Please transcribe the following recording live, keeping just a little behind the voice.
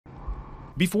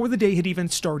Before the day had even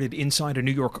started inside a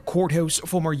New York courthouse,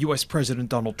 former U.S. President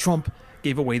Donald Trump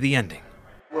gave away the ending.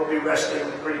 We'll be resting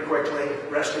pretty quickly.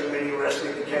 Resting meaning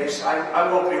resting the case.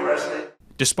 I won't be resting.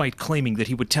 Despite claiming that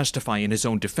he would testify in his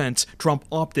own defense, Trump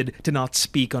opted to not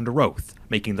speak under oath,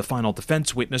 making the final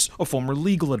defense witness a former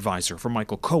legal advisor for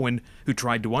Michael Cohen, who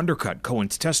tried to undercut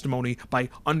Cohen's testimony by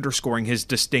underscoring his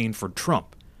disdain for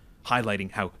Trump,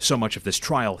 highlighting how so much of this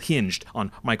trial hinged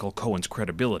on Michael Cohen's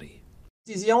credibility.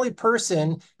 He's the only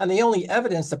person and the only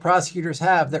evidence the prosecutors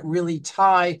have that really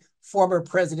tie former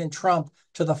President Trump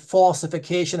to the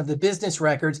falsification of the business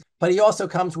records, but he also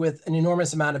comes with an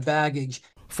enormous amount of baggage.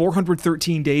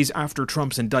 413 days after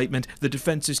Trump's indictment, the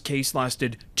defense's case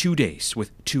lasted 2 days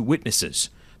with 2 witnesses.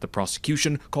 The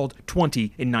prosecution called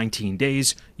 20 in 19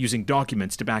 days, using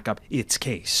documents to back up its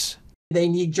case. They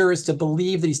need jurors to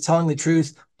believe that he's telling the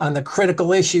truth on the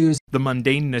critical issues. The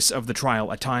mundaneness of the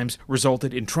trial at times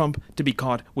resulted in Trump to be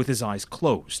caught with his eyes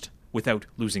closed, without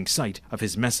losing sight of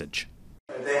his message.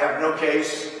 They have no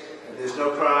case, and there's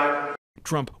no crime.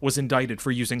 Trump was indicted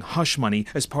for using hush money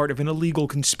as part of an illegal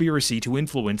conspiracy to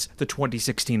influence the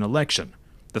 2016 election.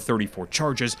 The 34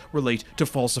 charges relate to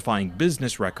falsifying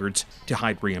business records to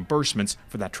hide reimbursements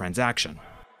for that transaction.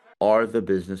 Are the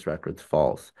business records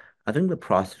false? I think the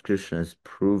prosecution has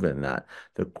proven that.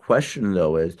 The question,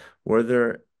 though, is were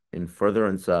there in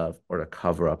furtherance of or to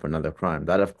cover up another crime?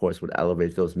 That, of course, would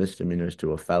elevate those misdemeanors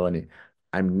to a felony.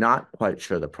 I'm not quite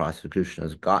sure the prosecution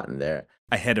has gotten there.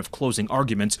 Ahead of closing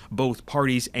arguments, both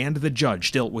parties and the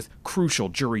judge dealt with crucial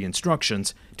jury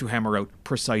instructions to hammer out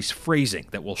precise phrasing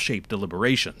that will shape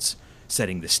deliberations,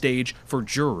 setting the stage for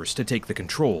jurors to take the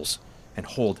controls and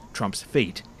hold Trump's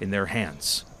fate in their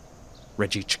hands.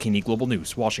 Reggie Cecchini, Global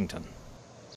News, Washington.